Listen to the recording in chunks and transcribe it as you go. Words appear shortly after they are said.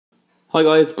Hi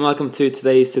guys, and welcome to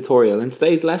today's tutorial. In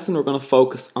today's lesson we're going to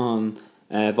focus on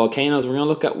volcanoes. We're going to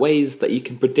look at ways that you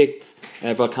can predict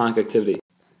volcanic activity.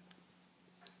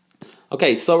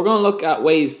 Okay, so we're going to look at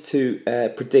ways to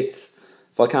predict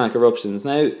volcanic eruptions.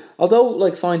 Now,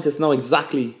 although scientists know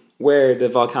exactly where the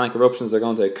volcanic eruptions are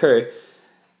going to occur,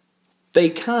 they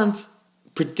can't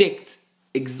predict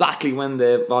exactly when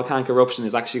the volcanic eruption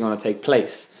is actually going to take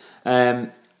place.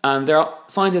 And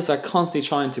scientists are constantly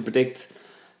trying to predict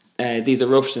these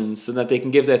eruptions so that they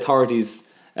can give the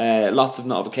authorities lots of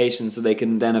notifications so they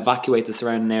can then evacuate the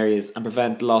surrounding areas and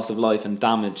prevent loss of life and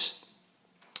damage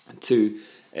to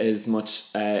as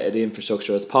much the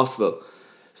infrastructure as possible.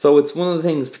 So it's one of the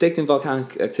things, predicting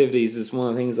volcanic activities is one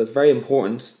of the things that's very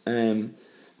important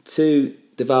to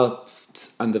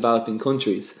developed and developing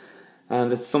countries,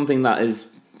 and it's something that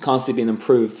is constantly being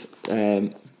improved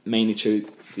mainly through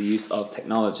the use of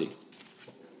technology.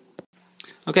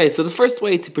 Okay, so the first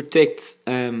way to predict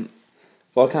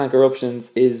volcanic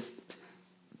eruptions is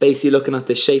basically looking at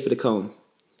the shape of the cone.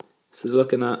 So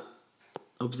looking at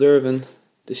observing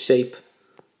the shape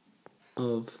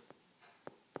of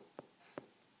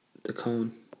the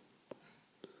cone,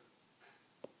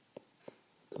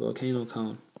 the volcano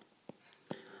cone.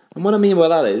 And what I mean by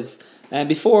that is,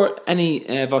 before any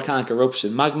volcanic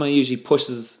eruption, magma usually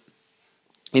pushes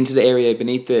into the area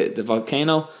beneath the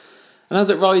volcano. And as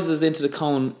it rises into the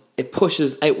cone, it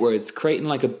pushes outwards, creating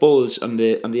like a bulge on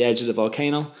the edge of the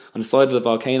volcano, on the side of the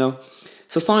volcano.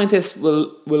 So scientists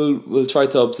will try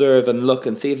to observe and look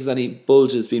and see if there's any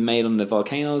bulges being made on the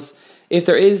volcanoes. If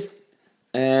there is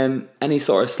any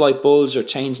sort of slight bulge or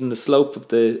change in the slope of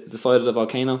the side of the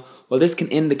volcano, well, this can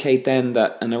indicate then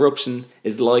that an eruption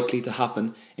is likely to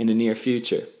happen in the near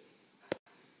future.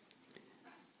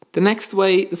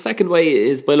 The second way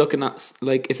is by looking at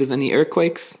if there's any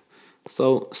earthquakes.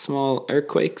 So small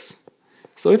earthquakes.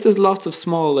 So if there's lots of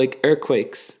small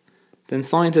earthquakes, then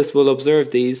scientists will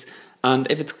observe these, and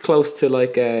if it's close to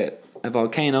a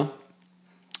volcano,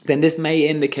 then this may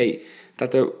indicate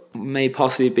that there may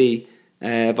possibly be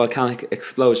a volcanic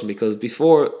explosion, because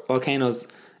before volcanoes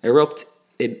erupt,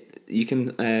 you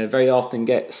can very often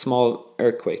get small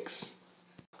earthquakes.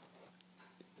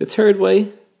 The third way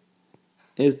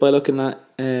is by looking at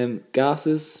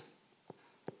gases.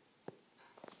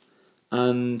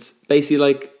 And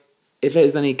basically, if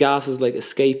there's any gases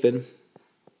escaping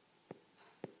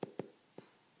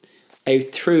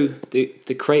out through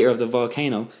the crater of the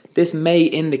volcano, this may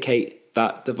indicate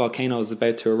that the volcano is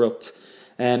about to erupt.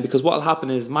 Because what will happen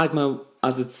is magma,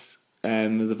 as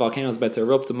the volcano is about to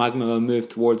erupt, the magma will move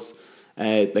towards,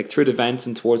 through the vents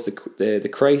and towards the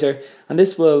crater, and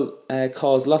this will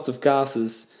cause lots of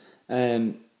gases,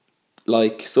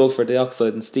 like sulfur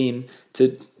dioxide and steam,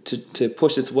 to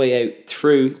push its way out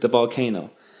through the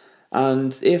volcano.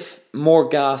 And if more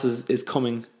gas is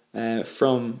coming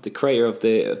from the crater of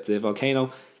the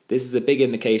volcano, this is a big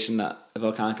indication that a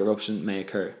volcanic eruption may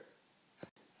occur.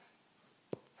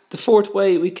 The fourth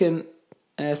way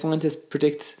scientists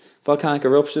predict volcanic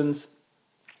eruptions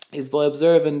is by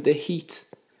observing the heat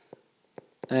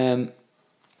of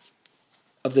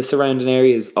the surrounding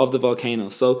areas of the volcano.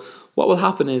 So what will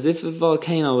happen is, if a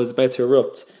volcano is about to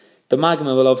erupt, the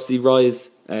magma will obviously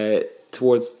rise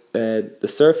towards the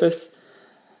surface,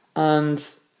 and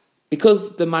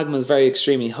because the magma is very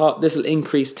extremely hot, this will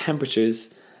increase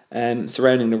temperatures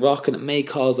surrounding the rock, and it may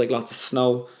cause lots of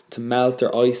snow to melt,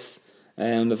 or ice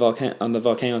on the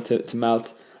volcano to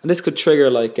melt, and this could trigger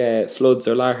floods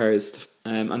or lahars,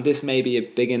 and this may be a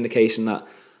big indication that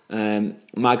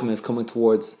magma is coming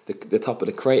towards the top of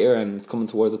the crater, and it's coming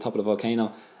towards the top of the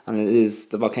volcano, and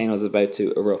the volcano is about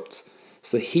to erupt.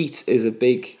 So heat is a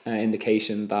big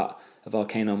indication that a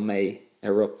volcano may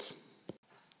erupt.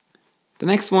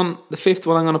 The fifth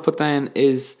one I'm going to put down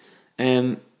is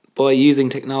by using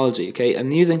technology. Okay,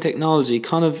 and using technology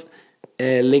kind of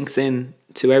links in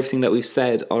to everything that we've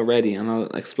said already, and I'll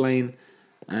explain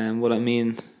what I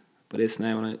mean by this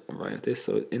now when I write this.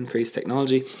 So increased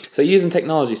technology. So using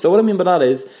technology. So what I mean by that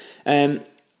is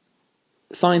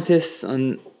scientists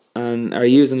are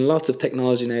using lots of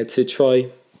technology now to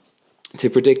try to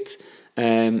predict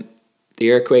the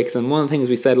earthquakes. And one of the things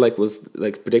we said was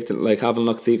predicting, having a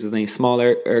look to see if there's any small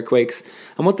earthquakes.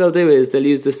 And what they'll do is they'll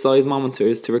use the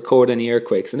seismometers to record any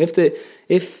earthquakes. And if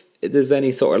there's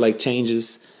any sort of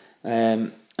changes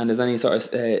and there's any sort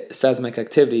of seismic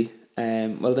activity,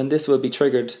 well, then this will be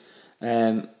triggered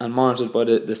and monitored by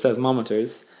the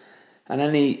seismometers. And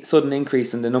any sudden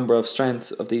increase in the number of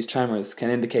strength of these tremors can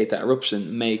indicate that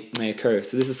eruption may occur.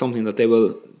 So this is something that they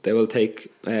will pay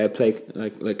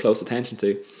close attention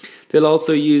to. They'll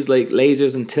also use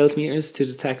lasers and tilt meters to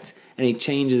detect any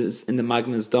changes in the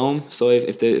magma's dome. So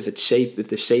if the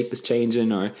shape is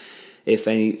changing, or if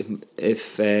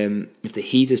the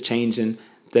heat is changing,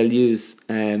 they'll use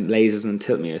lasers and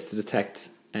tiltmeters to detect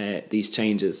these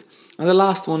changes. And the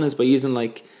last one is by using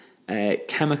like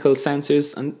chemical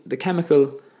sensors, and the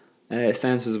chemical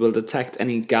sensors will detect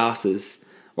any gases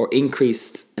or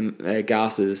increased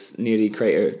gases near the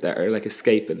crater that are like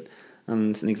escaping.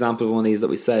 And an example of one of these that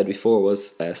we said before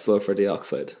was sulfur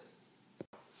dioxide.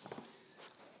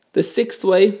 The sixth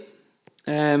way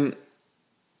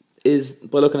is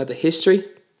by looking at the history.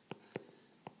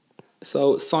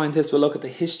 So scientists will look at the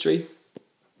history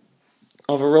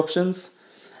of eruptions,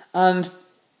 and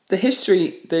the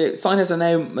scientists are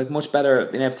now like much better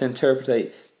at being able to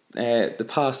interpret the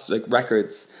past like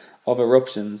records of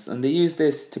eruptions, and they use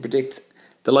this to predict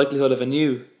the likelihood of a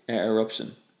new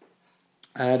eruption.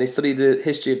 They study the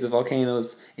history of the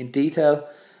volcanoes in detail,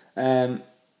 and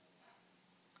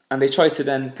they try to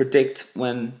then predict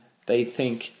when they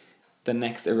think the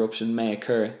next eruption may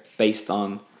occur based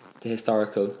on the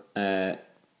historical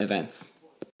events.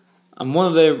 And one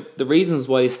of the reasons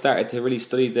why they started to really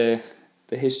study the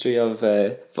history of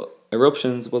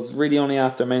eruptions was really only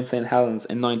after Mount St. Helens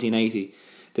in 1980.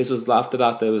 This was after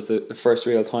that there was the first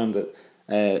real time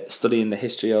that studying the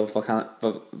history of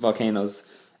volcanoes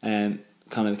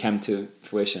kind of came to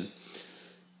fruition.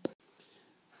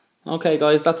 Okay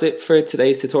guys, that's it for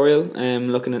today's tutorial.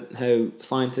 Looking at how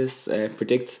scientists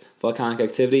predict volcanic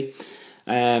activity.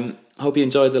 Hope you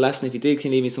enjoyed the lesson. If you did,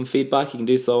 can you leave me some feedback? You can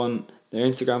do so on their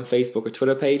Instagram, Facebook or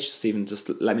Twitter page. Just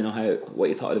let me know what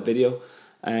you thought of the video.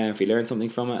 If you learned something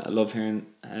from it, I love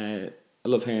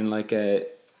hearing like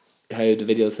how the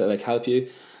videos like help you.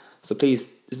 So please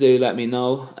do let me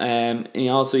know. And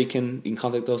also you can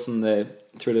contact us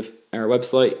through our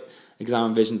website,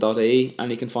 examvision.ie,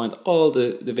 and you can find all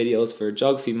the videos for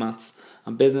geography, maths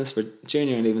and business for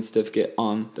junior and leaving certificate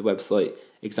on the website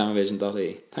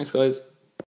examvision.ie. Thanks guys.